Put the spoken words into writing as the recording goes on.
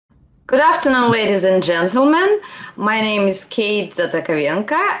Good afternoon, ladies and gentlemen. My name is Kate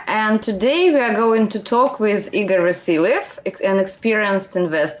Zatakovenko, and today we are going to talk with Igor Vasiliev, an experienced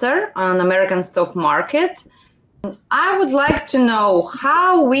investor on American stock market. I would like to know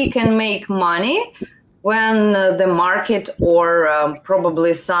how we can make money when the market or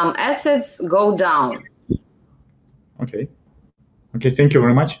probably some assets go down. Okay, thank you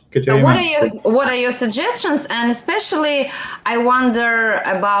very much, Katerina. What are your suggestions? And especially, I wonder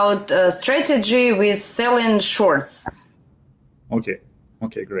about strategy with selling shorts. Okay,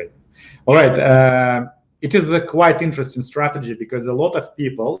 great. All right, it is a quite interesting strategy because a lot of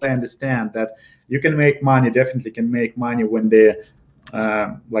people understand that you can make money, definitely can make money when the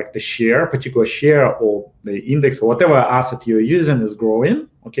like the share, particular share or the index or whatever asset you're using is growing,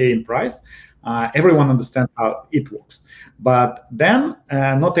 okay, in price. Everyone understands how it works, but then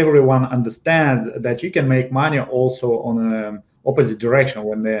not everyone understands that you can make money also on an opposite direction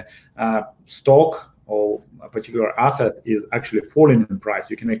when the stock or a particular asset is actually falling in price.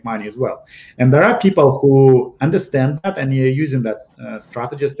 You can make money as well, and there are people who understand that and you're using that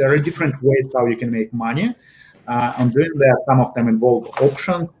strategies. There are different ways how you can make money. On doing that, some of them involve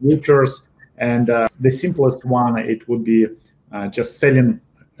options, futures, and the simplest one it would be just selling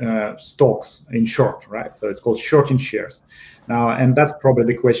stocks in short, right? So it's called shorting shares. Now, and that's probably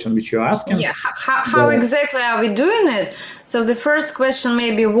the question which you're asking. Yeah, how exactly are we doing it? So the first question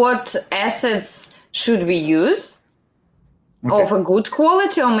may be, what assets should we use of a good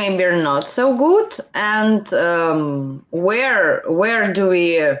quality or maybe not so good, and where do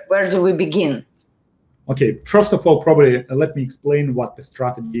we begin? Okay, first of all, probably let me explain what the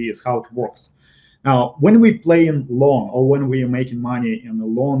strategy is, how it works. Now, when we play in long or when we are making money in a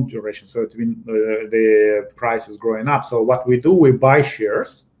long duration, so it's when the price is growing up. So what we do, we buy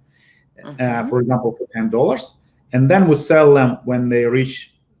shares, for example, for $10, and then we sell them when they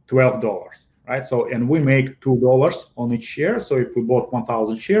reach $12, right? So, and we make $2 on each share. So if we bought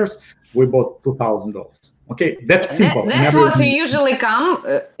 1,000 shares, we bought $2,000. Okay, that's simple. That's what you usually come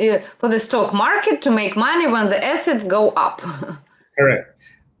for the stock market to make money when the assets go up. Correct.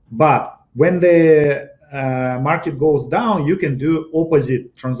 But when the market goes down, you can do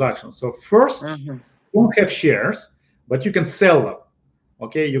opposite transactions. So first, you don't have shares, but you can sell them.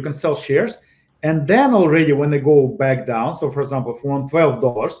 Okay, you can sell shares, and then already when they go back down, so for example, from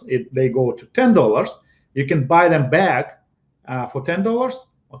 $12, they go to $10, you can buy them back for $10,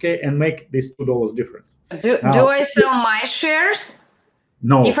 okay, and make this $2 difference. Do I sell my shares?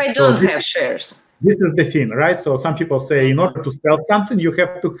 No. If I don't have shares. This is the thing, right? So some people say in order to sell something, you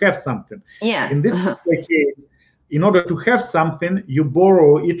have to have something. Yeah. In this case, in order to have something, you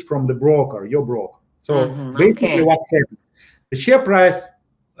borrow it from the broker, your broker. So basically what happens, the share price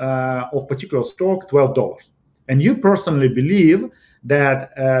of particular stock, $12. And you personally believe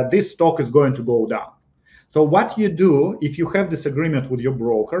that this stock is going to go down. So what you do, if you have this agreement with your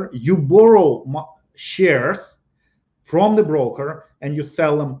broker, you borrow shares from the broker and you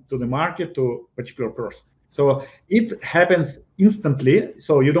sell them to the market to a particular person. So it happens instantly,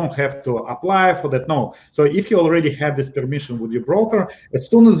 so you don't have to apply for that. No. So if you already have this permission with your broker, as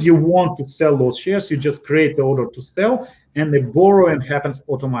soon as you want to sell those shares, you just create the order to sell and the borrowing happens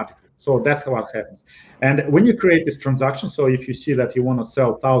automatically. So that's how it happens. And when you create this transaction, so if you see that you want to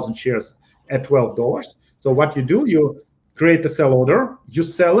sell 1,000 shares at $12, so what you do, you create a sell order, you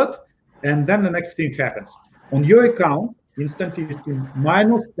sell it, and then the next thing happens. On your account, instantly you see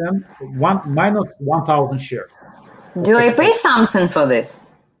minus 1,000 shares. Do I pay something for this?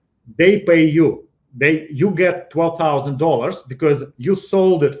 They pay you. You get $12,000 because you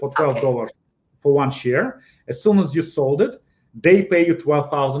sold it for $12 for one share. As soon as you sold it, they pay you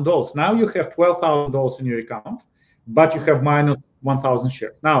 $12,000. Now you have $12,000 in your account, but you have minus 1,000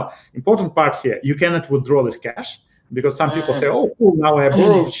 shares. Now, important part here, you cannot withdraw this cash because some people say, oh, cool, now I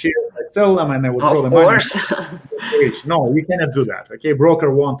borrowed shares, I sell them and I withdraw the money. No, you cannot do that. Okay,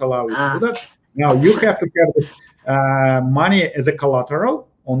 broker won't allow you to do that. Now you have to have this money as a collateral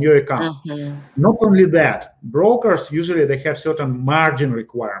on your account. Not only that, brokers usually they have certain margin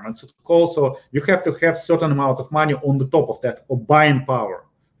requirements. Also, you have to have certain amount of money on the top of that or buying power.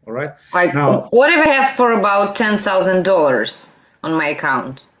 All right. Like, now, what if I have for about $10,000 on my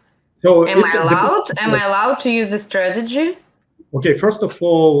account? So am I allowed to use this strategy? Okay, first of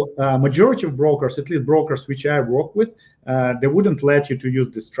all, majority of brokers, at least brokers which I work with, they wouldn't let you to use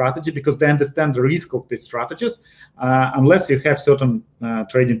this strategy because they understand the risk of these strategies unless you have certain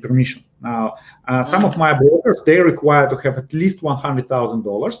trading permission. Now, some of my brokers, they require to have at least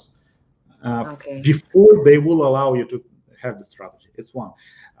 $100,000 before they will allow you to have the strategy. It's one.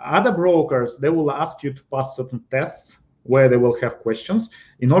 Other brokers, they will ask you to pass certain tests where they will have questions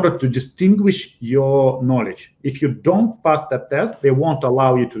in order to distinguish your knowledge. If you don't pass that test, they won't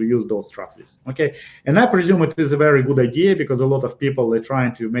allow you to use those strategies. Okay, and I presume it is a very good idea because a lot of people, they're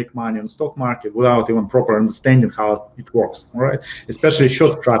trying to make money on the stock market without even proper understanding how it works. All right, especially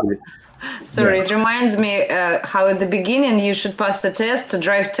short strategy. Sorry, yeah. It reminds me how at the beginning you should pass the test to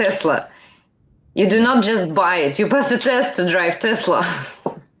drive Tesla. You do not just buy it, you pass a test to drive Tesla.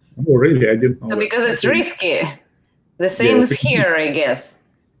 Oh, really? I didn't know that. Because it's risky. The same is here, I guess.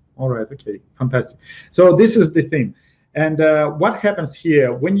 All right, okay, fantastic. So this is the thing. And what happens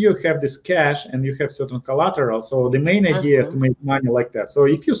here, when you have this cash and you have certain collateral, so the main idea to make money like that. So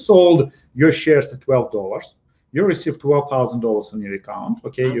if you sold your shares at $12, you receive $12,000 on your account,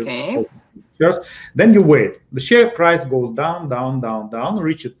 okay? You sold shares, then you wait. The share price goes down, down, down, down,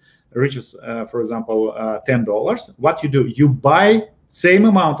 reaches, for example, $10. What you do, you buy same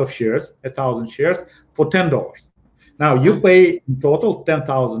amount of shares, 1,000 shares, for $10. Now you pay in total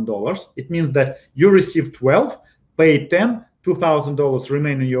 $10,000. It means that you receive 12, pay 10, $2,000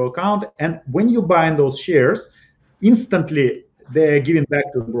 remain in your account, and when you buy those shares, instantly they're given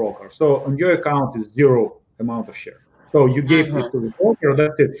back to the broker. So on your account is zero amount of shares. So you gave it to the broker,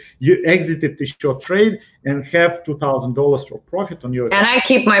 that's it. You exited the short trade and have $2,000 of profit on your account. And I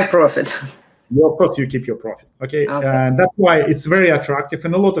keep my profit. Of course, you keep your profit, okay? And that's why it's very attractive.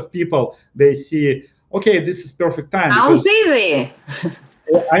 And a lot of people, they see, okay, this is perfect time. Sounds easy.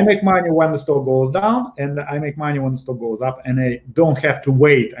 I make money when the stock goes down, and I make money when the stock goes up, and I don't have to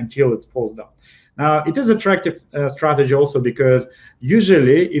wait until it falls down. Now, it is attractive strategy also because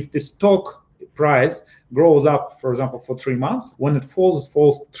usually if the stock price grows up, for example, for 3 months, when it falls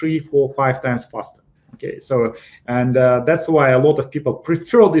 3, 4, 5 times faster. Okay, so, and that's why a lot of people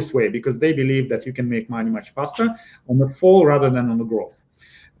prefer this way, because they believe that you can make money much faster on the fall rather than on the growth.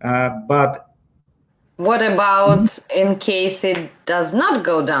 But what about in case it does not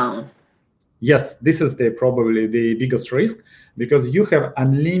go down? Yes, this is probably the biggest risk, because you have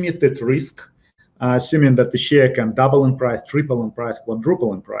unlimited risk, assuming that the share can double in price, triple in price,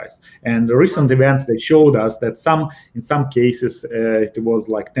 quadruple in price. And the recent events, they showed us that in some cases it was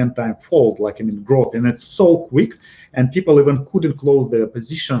like 10 times fold, like in growth, and it's so quick, and people even couldn't close their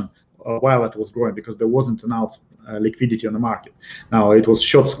position while it was growing because there wasn't enough liquidity on the market. Now it was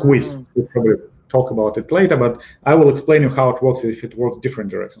short squeeze. We'll probably talk about it later, but I will explain you how it works if it works different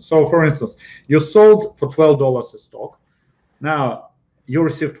directions. So for instance, you sold for $12 a stock. Now you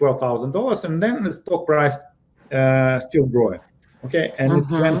received $12,000, and then the stock price still growing, okay? And it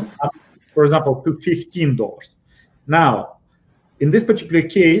went up, for example, to $15. Now, in this particular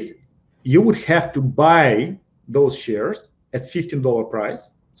case, you would have to buy those shares at $15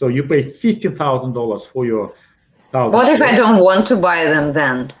 price. So you pay $15,000 for your 1,000 What if shares. I don't want to buy them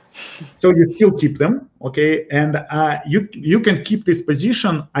then? So you still keep them, okay? And you can keep this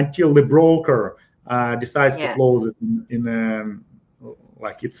position until the broker decides to close it in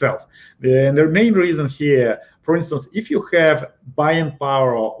like itself. And the main reason here, for instance, if you have buying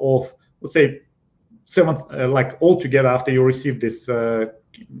power of, let's say, like altogether after you receive this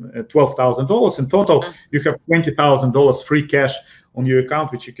 $12,000 in total, you have $20,000 free cash on your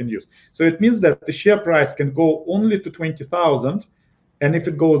account which you can use. So it means that the share price can go only to 20,000, and if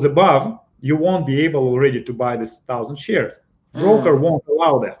it goes above, you won't be able already to buy this 1,000 shares. Broker won't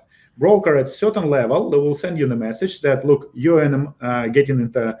allow that. Broker at certain level, they will send you the message that, look, you're getting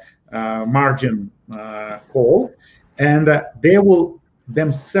into margin call, and they will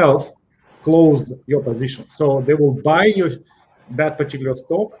themselves close your position. So they will buy that particular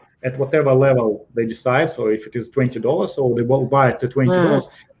stock at whatever level they decide. So if it is $20, so they will buy it at $20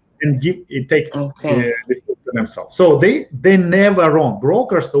 and take this to themselves. So they never wrong.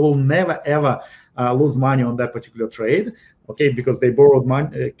 Brokers will never ever lose money on that particular trade, okay, because they borrowed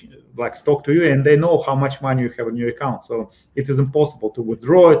money, like stock to you, and they know how much money you have in your account. So it is impossible to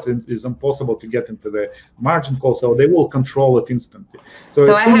withdraw it. It is impossible to get into the margin call. So they will control it instantly.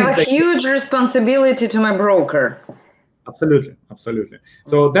 So I have a huge responsibility to my broker. Absolutely, absolutely.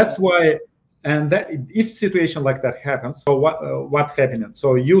 So that's why, and that if situation like that happens, so what happened?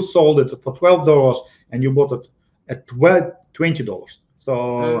 So you sold it for $12 and you bought it at $20.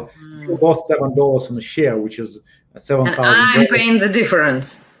 So you lost $7 on a share, which is $7,000. I'm paying the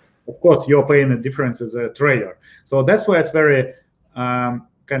difference. Of course, you're paying the difference as a trader. So that's why it's very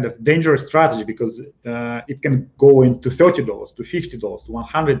kind of dangerous strategy, because it can go into $30 to $50 to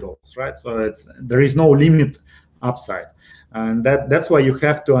 $100, right? So there is no limit upside, and that's why you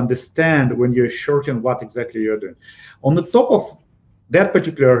have to understand when you're shorting what exactly you're doing. On the top of that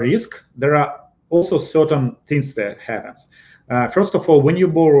particular risk, there are also certain things that happens. First of all, when you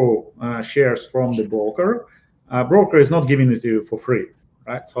borrow shares from the broker, broker is not giving it to you for free,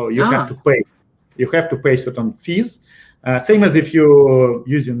 right? So you have to pay. You have to pay certain fees. Same as if you're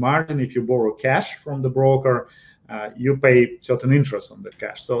using margin, if you borrow cash from the broker, you pay certain interest on the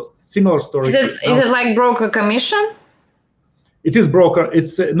cash. So similar story. Is it like broker commission? It is broker.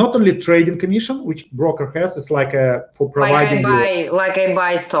 It's not only trading commission, which broker has. It's like for providing. Like I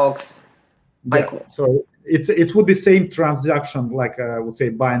buy stocks. Yeah. So it would be same transaction like I would say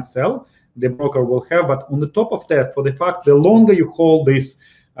buy and sell. The broker will have, but on the top of that, for the fact the longer you hold these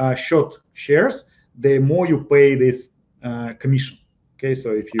short shares, the more you pay this commission. Okay,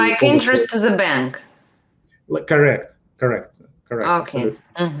 so if you like interest to the bank. Correct. Okay,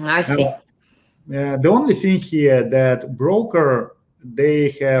 I see. The only thing here that broker,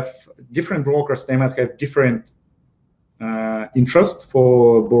 they have different brokers. They might have different interest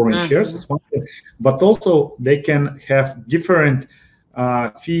for borrowing shares, is one thing, but also they can have different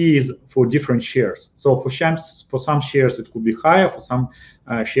fees for different shares. So for some shares it could be higher, for some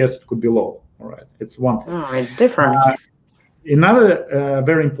shares it could be lower. All right, it's one thing. Oh, it's different. Another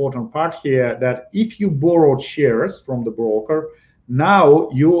very important part here, that if you borrowed shares from the broker, now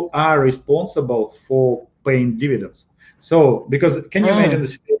you are responsible for paying dividends. So because can you imagine the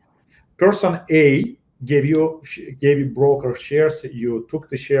situation? Person A gave you broker shares, you took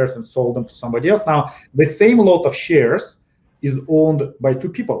the shares and sold them to somebody else. Now the same lot of shares is owned by two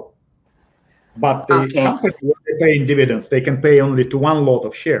people, but the company, when they pay in dividends, they can pay only to one lot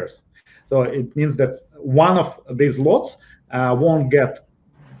of shares. So it means that one of these lots won't get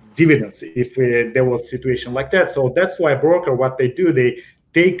dividends if there was a situation like that. So that's why broker, what they do, they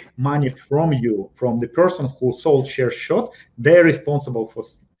take money from you, from the person who sold shares short. They're responsible for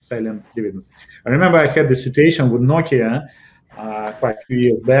selling dividends. I remember I had the situation with Nokia quite a few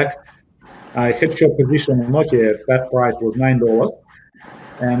years back. I had short position on Nokia. That price was $9,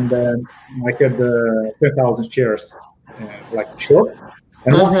 and I had 10,000 shares like short.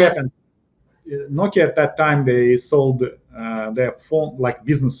 And what happened? Nokia at that time, they sold their phone, like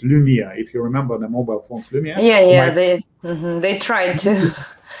business Lumia, if you remember the mobile phones Lumia. They tried to.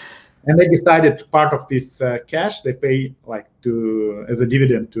 And they decided part of this cash they pay like as a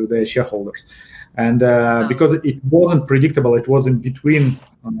dividend to their shareholders. And because it wasn't predictable, it was in between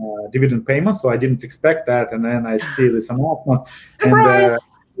dividend payments, so I didn't expect that. And then I see this announcement. Surprise!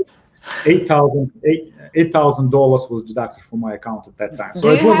 And $8,000 was deducted from my account at that time.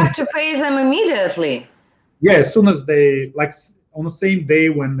 So do you have to pay them immediately? Yeah, as soon as they, like on the same day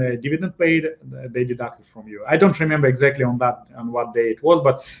when the dividend paid, they deducted from you. I don't remember exactly on what day it was,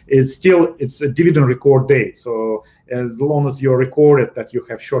 but it's a dividend record day. So as long as you're recorded that you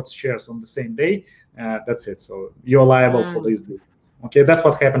have short shares on the same day, that's it. So you're liable for these dividends. Okay, that's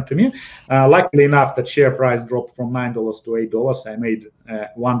what happened to me. Luckily enough, that share price dropped from $9 to $8. I made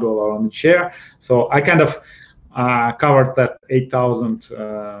 $1 on the share. So I kind of covered that 8,000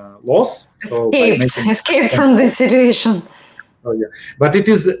 loss. So escaped from this situation. Oh yeah, but it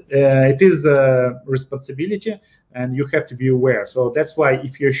is a responsibility, and you have to be aware. So that's why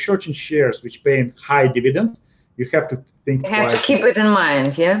if you're shorting shares which pay high dividends, you have to think. You have to keep it in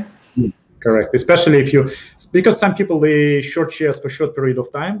mind, yeah. Correct, especially because some people they short shares for a short period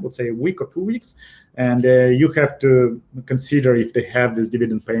of time, let's say a week or 2 weeks, and you have to consider if they have this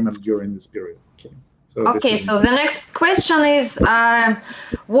dividend payment during this period. Okay. So the next question is,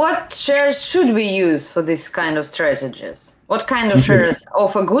 what shares should we use for this kind of strategies? What kind of shares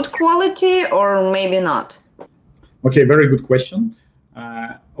offer good quality or maybe not? Okay, very good question.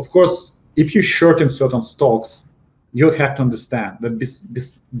 Of course, if you short in certain stocks, you have to understand that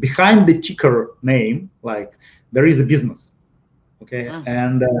behind the ticker name, like there is a business. Okay,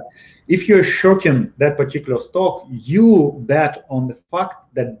 and if you're shorting that particular stock, you bet on the fact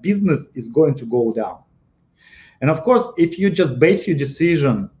that business is going to go down. And of course, if you just base your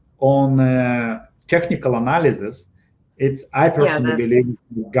decision on technical analysis, I personally believe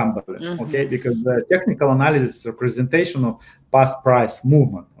it's gambling. Okay, because technical analysis is a representation of past price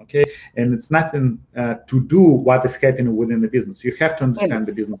movement. Okay, and it's nothing to do what is happening within the business. You have to understand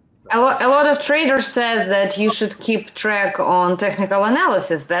the business. A lot of traders says that you should keep track on technical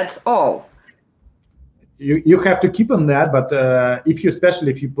analysis. That's all. You have to keep on that, but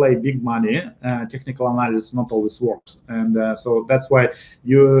especially if you play big money, technical analysis not always works, and so that's why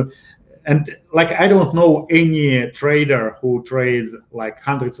I don't know any trader who trades like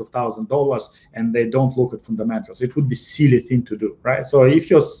hundreds of $1,000s and they don't look at fundamentals. It would be a silly thing to do, right? So if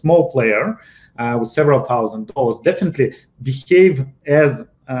you're a small player with several $1,000s, definitely behave as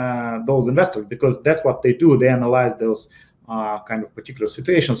those investors, because that's what they do. They analyze those kind of particular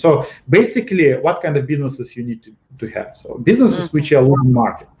situations. So basically, what kind of businesses you need to have? So businesses which are losing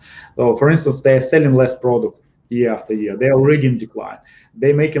market. So for instance, they are selling less product year after year. They're already in decline.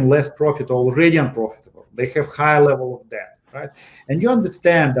 They're making less profit, already unprofitable. They have high level of debt, right? And you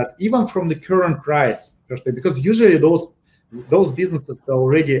understand that even from the current price perspective, because usually those businesses are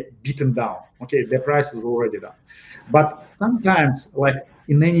already beaten down. Okay, their price is already down. But sometimes, like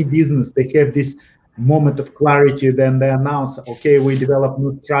in any business, they have this moment of clarity. Then they announce, okay, we develop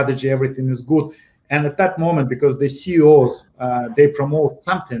new strategy, everything is good. And at that moment, because the CEOs they promote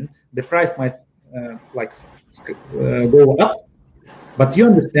something, the price might go up. But you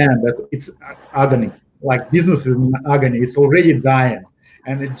understand that it's agony. Like business is in agony. It's already dying,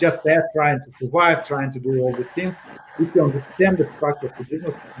 and it's just there trying to survive, trying to do all the things. If you understand the structure of the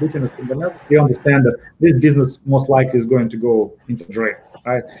business, looking at fundamentals, you understand that this business most likely is going to go into drain,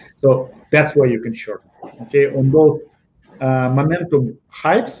 right? So that's where you can short. Okay, on those momentum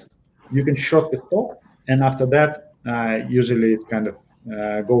hypes, you can short the stock, and after that, usually it's kind of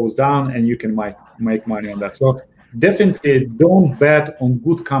goes down, and you can make money on that. So definitely don't bet on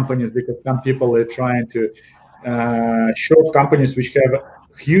good companies, because some people are trying to short companies which have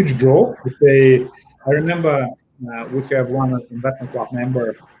huge growth. I remember we have one investment club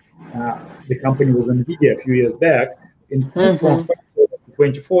member. The company was Nvidia a few years back. It moved from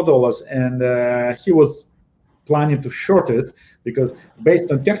 $24, and he was planning to short it, because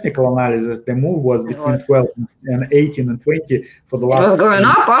based on technical analysis, the move was between 12 and 18 and 20 for the last. It was going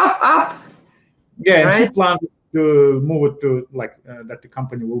up. Yeah, right? And he planned to move it to that the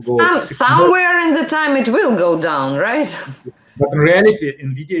company will go somewhere in the time it will go down, right? But in reality,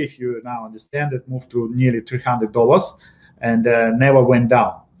 Nvidia, if you now understand it, moved to nearly $300 and never went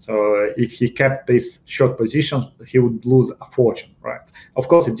down. So if he kept this short position, he would lose a fortune, right? Of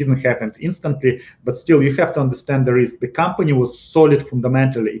course, it didn't happen instantly, but still, you have to understand the company was solid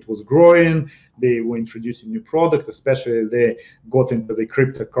fundamentally. It was growing. They were introducing new product, especially they got into the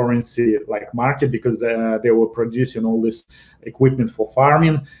cryptocurrency market, because they were producing all this equipment for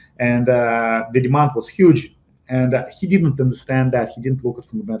farming, and the demand was huge. And he didn't understand that. He didn't look at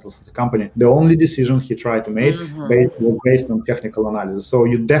fundamentals of the company. The only decision he tried to make was based on technical analysis. So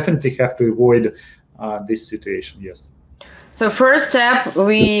you definitely have to avoid this situation, yes. So first step,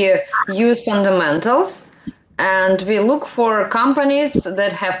 we use fundamentals, and we look for companies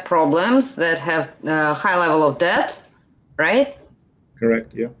that have problems, that have high level of debt, right?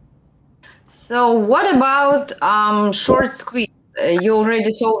 Correct, yeah. So what about short squeeze? You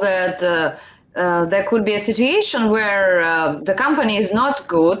already told that there could be a situation where the company is not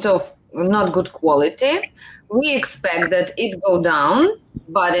good quality. We expect that it go down,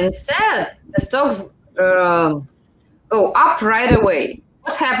 but instead the stocks go up right away.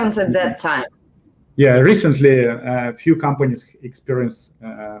 What happens at that time? Yeah, recently a few companies experience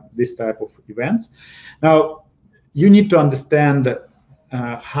this type of events. Now, you need to understand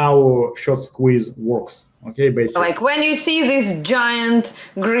how short squeeze works. Okay, basically. Like when you see this giant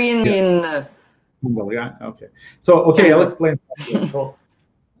green yeah, okay. So, okay, I'll explain. So,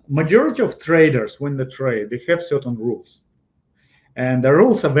 majority of traders, when they trade, they have certain rules. And the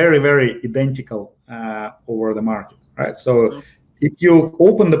rules are very, very identical over the market, right? So, if you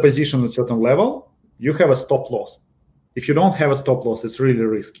open the position at a certain level, you have a stop loss. If you don't have a stop loss, it's really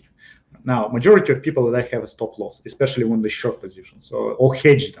risky. Now, majority of people, they have a stop loss, especially when they short positions or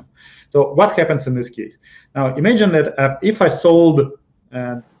hedge them. So what happens in this case? Now, imagine that if I sold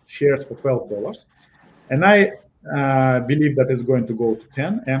shares for $12, and I believe that it's going to go to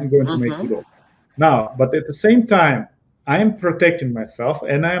 10, I'm going to make $2. Now, but at the same time, I am protecting myself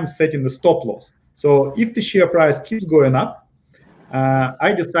and I am setting the stop loss. So if the share price keeps going up,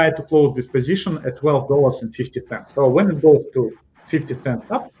 I decide to close this position at $12.50. So when it goes to 50 cents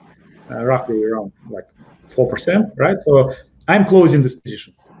up, roughly around 4%, right? So I'm closing this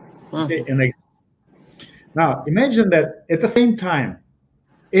position. Okay, and now imagine that at the same time,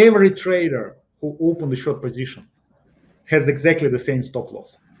 every trader who opened the short position has exactly the same stop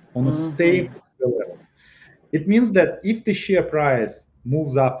loss on the same level. It means that if the share price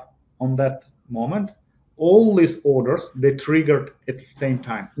moves up on that moment, all these orders, they triggered at the same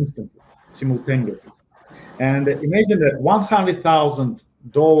time, instantly, simultaneously. And imagine that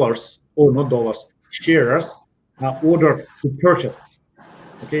 $100,000 or not dollars, shares are ordered to purchase.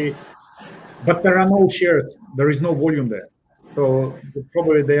 Okay, but there are no shares. There is no volume there. So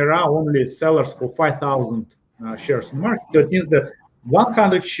probably there are only sellers for 5,000 shares in the market. So it means that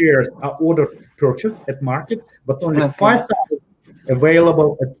 100 shares are ordered to purchase at market, but only 5,000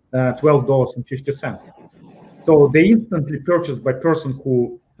 available at $12.50. So they instantly purchased by person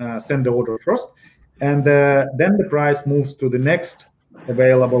who sent the order first, and then the price moves to the next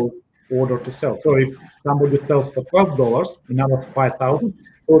available order to sell. So if somebody sells for $12, another 5,000,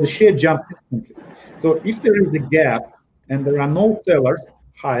 So the share jumps instantly. So if there is a gap and there are no sellers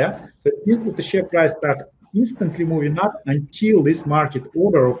higher, so it means that the share price starts instantly moving up until this market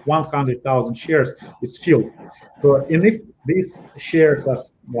order of 100,000 shares is filled. So, and if these shares are,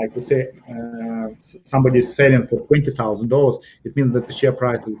 like, let's say, somebody is selling for $20,000, it means that the share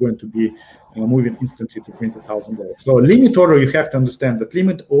price is going to be moving instantly to $20,000. So, limit order, you have to understand that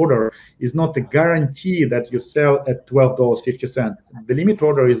limit order is not a guarantee that you sell at $12.50. The limit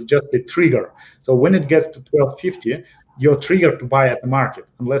order is just a trigger. So, when it gets to $12.50, you're triggered to buy at the market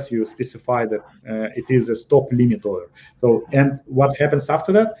unless you specify that it is a stop limit order. So, and what happens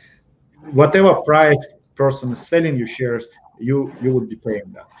after that? Whatever price person is selling you shares, you would be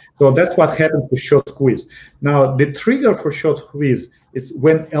paying that. So that's what happens with short squeeze. Now, the trigger for short squeeze is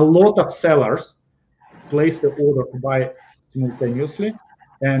when a lot of sellers place the order to buy simultaneously,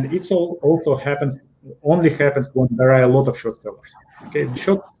 and it also only happens when there are a lot of short sellers. Okay, the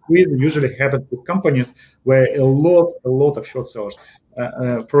short squeeze usually happens with companies where a lot of short sellers.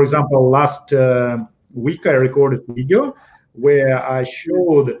 For example, last week I recorded a video where I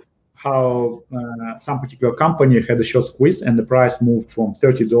showed how some particular company had a short squeeze and the price moved from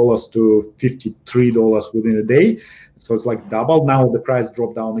 $30 to $53 within a day. So it's like double. Now the price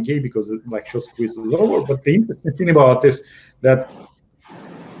dropped down again because like short squeeze is over. But the interesting thing about this that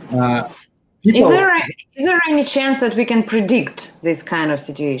people. Is there any chance that we can predict this kind of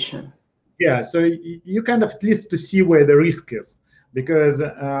situation? Yeah. So you kind of at least to see where the risk is. Because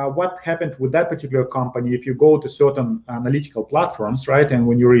what happened with that particular company, if you go to certain analytical platforms, right, and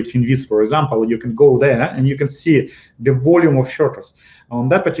when you read Finviz, for example, you can go there and you can see the volume of shorters. On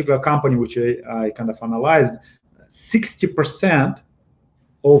that particular company, which I kind of analyzed, 60%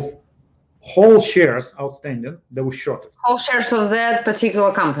 of whole shares outstanding, they were shorted. Whole shares of that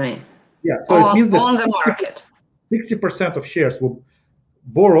particular company? Yeah, so it means that on the market. 60% of shares were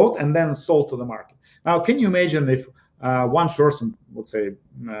borrowed and then sold to the market. Now, can you imagine if one person, let's say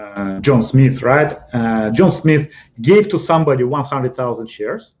John Smith, right? John Smith gave to somebody 100,000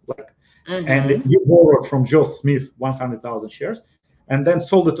 shares, like, and he borrowed from John Smith 100,000 shares, and then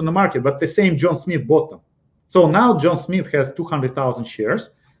sold it on the market. But the same John Smith bought them. So now John Smith has 200,000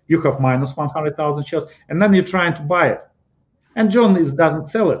 shares. You have minus 100,000 shares, and then you're trying to buy it, and John doesn't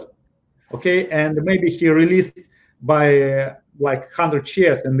sell it, okay? And maybe he released by like 100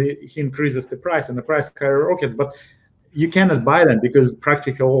 shares, and he increases the price, and the price skyrockets, but you cannot buy them because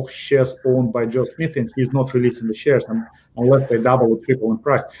practically all shares owned by Joe Smith, and he's not releasing the shares unless they double or triple in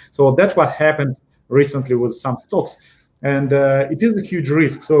price. So that's what happened recently with some stocks, and it is a huge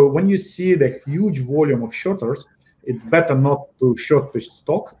risk. So when you see the huge volume of shorters, it's better not to short the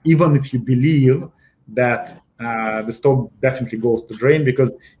stock, even if you believe that the stock definitely goes to drain,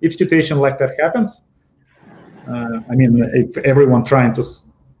 because if situation like that happens, I mean, if everyone trying to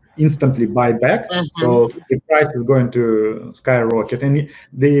instantly buy back, so the price is going to skyrocket, and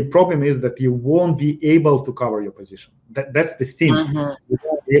the problem is that you won't be able to cover your position. That's the thing. You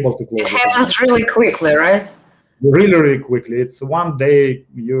won't be able to close. It happens really quickly, right? Really quickly. It's one day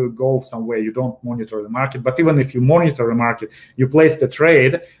you go somewhere, you don't monitor the market. But even if you monitor the market, you place the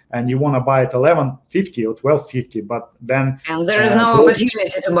trade and you want to buy at 11.50 or 12.50, but then there is no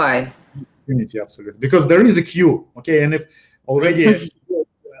opportunity to buy. Absolutely, because there is a queue. Okay, and if already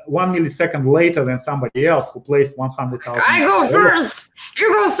 1 millisecond later than somebody else who placed 100,000. I go first. You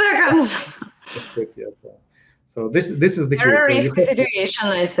go second. So this is the very risky situation,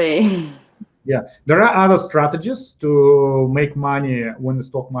 I say. Yeah, there are other strategies to make money when the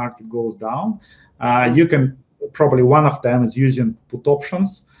stock market goes down. You can probably, one of them is using put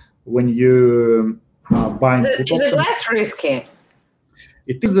options when you buying put options. Is it less risky?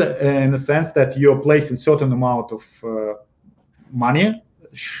 It is in a sense that you're placing certain amount of money,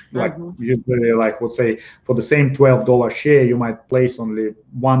 like usually, like let's say for the same $12 share, you might place only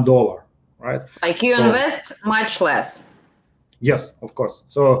 $1, right? Like you invest much less. Yes, of course.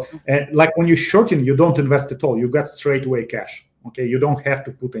 So like when you're shorting, you don't invest at all. You get straight away cash. Okay, you don't have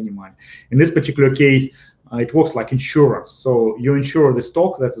to put any money. In this particular case, it works like insurance. So you insure the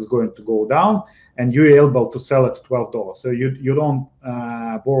stock that is going to go down, and you're able to sell it at $12. So you don't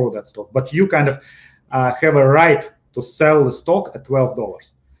borrow that stock, but you kind of have a right to sell the stock at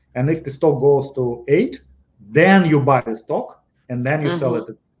 $12. And if the stock goes to $8, then you buy the stock and then you sell it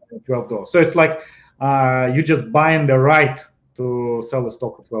at $12. So it's like you just buying the right to sell the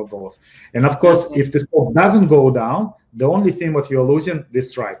stock at $12. And of course, if the stock doesn't go down, the only thing what you're losing,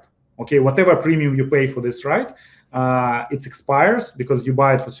 this right. Okay, whatever premium you pay for this right, it expires because you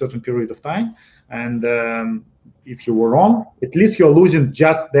buy it for a certain period of time. And if you were wrong, at least you're losing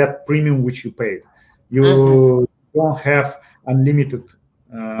just that premium which you paid. You don't have unlimited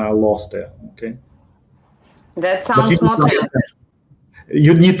loss there. Okay. That sounds more tempting.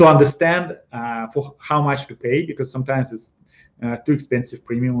 You need to understand for how much to pay, because sometimes it's too expensive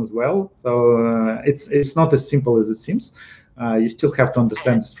premium as well. So it's not as simple as it seems. You still have to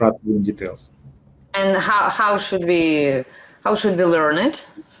understand the strategy in details. And how should we learn it?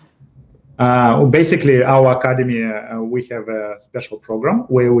 Basically, our academy, we have a special program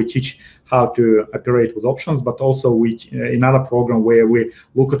where we teach how to operate with options, but also another program where we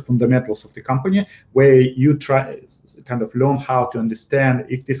look at fundamentals of the company, where you try kind of learn how to understand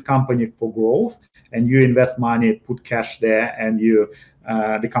if this company for growth, and you invest money, put cash there, and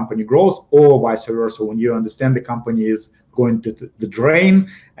the company grows, or vice versa. When you understand the company is going to the drain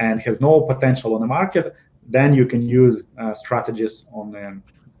and has no potential on the market, then you can use strategies on the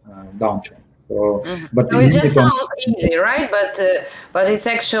downturn. So, but so it just sounds easy, right? But it's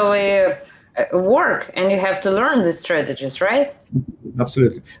actually work, and you have to learn the strategies, right?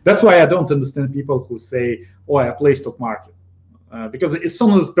 Absolutely. That's why I don't understand people who say, "Oh, I play stock market," because as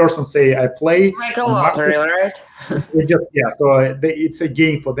soon as person say, "I play," like a lottery, right? It's a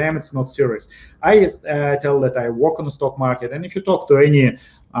game for them. It's not serious. I tell that I work on the stock market, and if you talk to any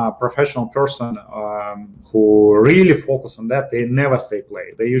professional person who really focus on that, they never say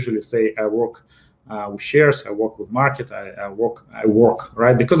play. They usually say, "I work with shares, I work with market, I work,"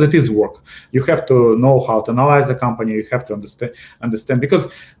 right? Because it is work. You have to know how to analyze the company. You have to understand, because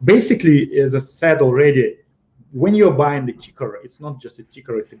basically, as I said already, when you're buying the ticker, it's not just a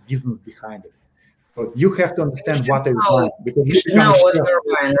ticker; it's a business behind it. So you have to understand what is buying, because you should know what you're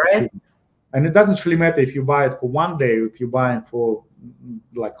buying, right? And it doesn't really matter if you buy it for one day, if you buy it for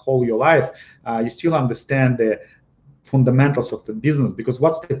like whole your life. You still understand the fundamentals of the business, because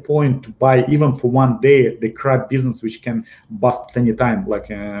what's the point to buy even for one day the crap business which can bust any time? Like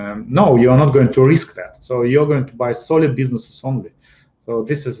no, you are not going to risk that. So you're going to buy solid businesses only. So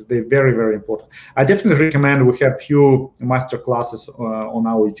this is very, very important. I definitely recommend, we have few master classes on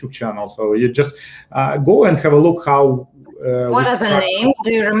our YouTube channel. So you just go and have a look how. What are the names?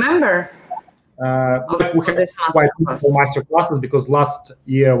 Do you remember? We have quite master classes, because last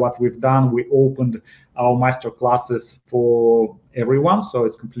year what we've done, we opened our master classes for everyone, so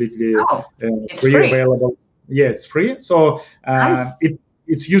it's completely free, available. Yeah, it's free. So nice.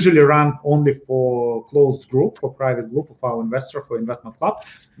 It's usually run only for closed group, for private group of our investor, for investment club.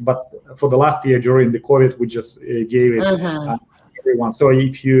 But for the last year during the COVID, we just gave it everyone. So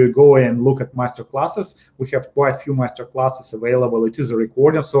if you go and look at master classes, we have quite a few master classes available. It is a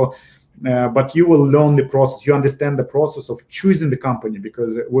recording. So but you will learn the process. You understand the process of choosing the company,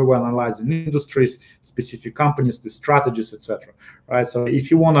 because we will analyze industries, specific companies, the strategies, etc. Right. So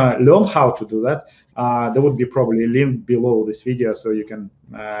if you want to learn how to do that, there would be probably a link below this video, so you can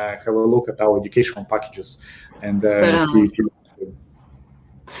have a look at our educational packages and see if you.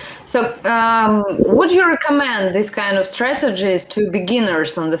 So, would you recommend this kind of strategies to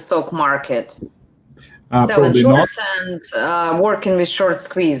beginners on the stock market? Selling shorts and working with short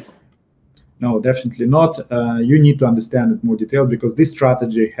squeeze? No, definitely not. You need to understand it more detailed, because this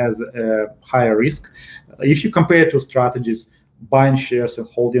strategy has a higher risk. If you compare two strategies, buying shares and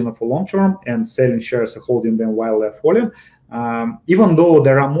holding them for long term, and selling shares and holding them while they're falling, even though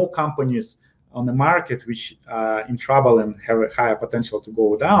there are more companies on the market which are in trouble and have a higher potential to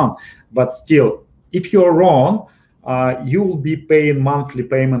go down, but still, if you're wrong, you will be paying monthly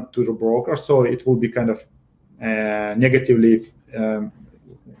payment to the broker, so it will be kind of negatively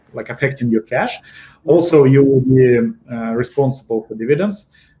like affecting your cash. Also, you will be responsible for dividends.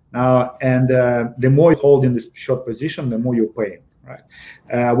 And the more you hold in this short position, the more you're paying,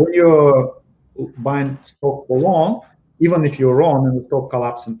 right? When you're buying stock for long, even if you're wrong and the stock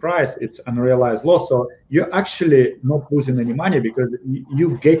collapses in price, it's unrealized loss. So you're actually not losing any money, because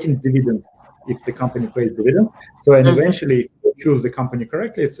you're getting dividends if the company pays dividends. So, and eventually, if you choose the company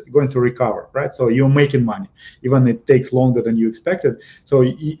correctly, it's going to recover, right? So you're making money, even it takes longer than you expected.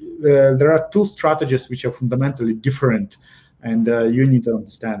 So there are two strategies which are fundamentally different, and you need to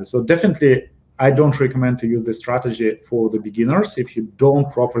understand it. So definitely, I don't recommend to use the strategy for the beginners if you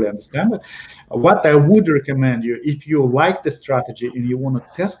don't properly understand it. What I would recommend you, if you like the strategy and you want to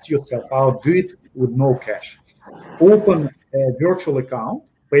test yourself out, do it with no cash. Open a virtual account,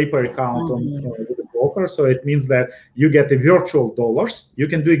 paper account with a broker. So it means that you get the virtual dollars. You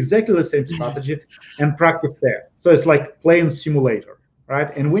can do exactly the same strategy and practice there. So it's like playing simulator,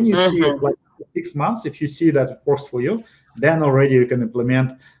 right? And when you see it, like 6 months, if you see that it works for you, then already you can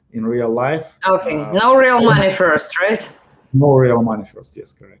implement in real life. Okay, no real money first, right? No real money first,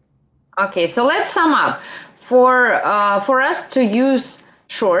 yes, correct. Okay, so let's sum up. For us to use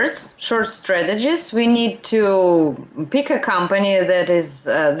short strategies. We need to pick a company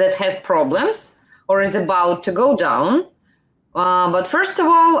that has problems or is about to go down. But first of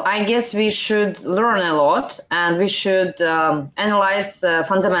all, I guess we should learn a lot, and we should analyze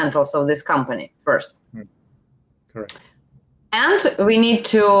fundamentals of this company first. Correct. And we need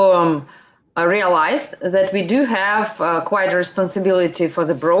to realize that we do have quite a responsibility for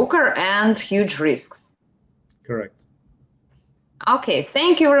the broker and huge risks. Correct. Okay,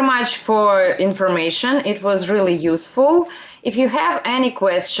 thank you very much for information. It was really useful. If you have any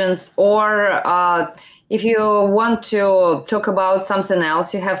questions, or if you want to talk about something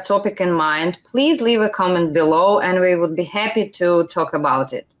else, you have topic in mind, please leave a comment below and we would be happy to talk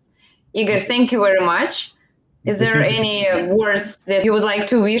about it. Igor, Okay. Thank you very much. Is there any words that you would like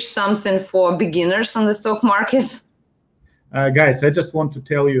to wish something for beginners on the stock market? Guys, I just want to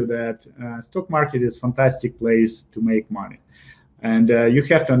tell you that stock market is a fantastic place to make money. And you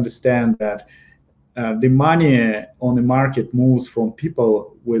have to understand that the money on the market moves from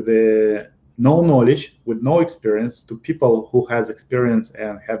people with no knowledge, with no experience, to people who has experience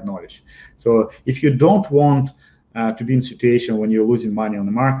and have knowledge. So if you don't want to be in a situation when you're losing money on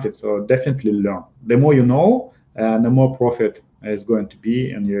the market, so definitely learn. The more you know, the more profit is going to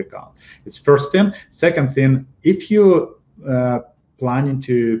be in your account. It's first thing. Second thing, if you planning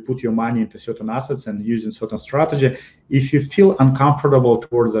to put your money into certain assets and using certain strategy, if you feel uncomfortable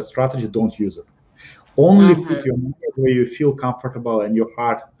towards that strategy, don't use it. Only put your money where you feel comfortable and your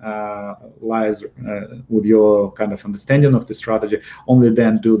heart lies with your kind of understanding of the strategy. Only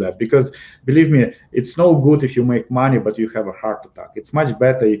then do that, because believe me, it's no good if you make money but you have a heart attack. It's much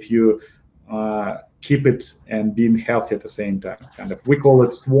better if you keep it and being healthy at the same time. Kind of, we call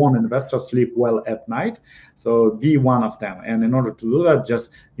it swan investors sleep well at night. So be one of them. And in order to do that, just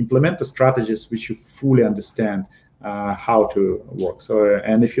implement the strategies which you fully understand how to work. So,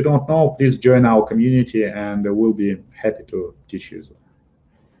 and if you don't know, please join our community, and we'll be happy to teach you.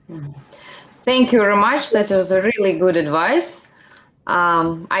 Thank you very much. That was a really good advice.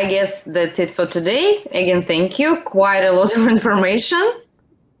 I guess that's it for today. Again, thank you. Quite a lot of information.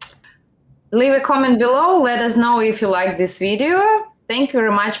 Leave a comment below. Let us know if you like this video. Thank you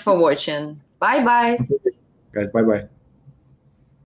very much for watching. Bye-bye. Guys, bye-bye.